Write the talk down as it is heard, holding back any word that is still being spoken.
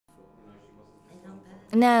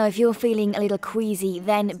Now, if you're feeling a little queasy,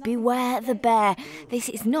 then beware the bear. This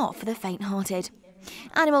is not for the faint-hearted.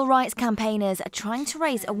 Animal rights campaigners are trying to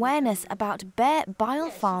raise awareness about bear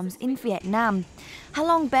bile farms in Vietnam.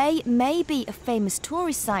 Halong Bay may be a famous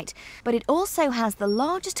tourist site, but it also has the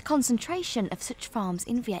largest concentration of such farms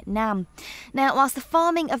in Vietnam. Now, whilst the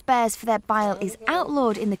farming of bears for their bile is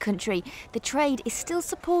outlawed in the country, the trade is still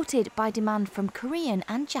supported by demand from Korean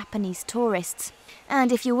and Japanese tourists.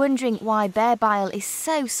 And if you're wondering why bear bile is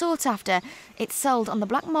so sought after, it's sold on the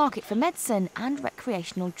black market for medicine and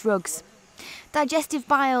recreational drugs. Digestive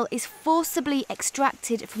bile is forcibly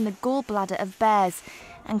extracted from the gallbladder of bears,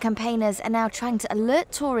 and campaigners are now trying to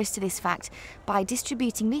alert tourists to this fact by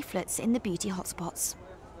distributing leaflets in the beauty hotspots.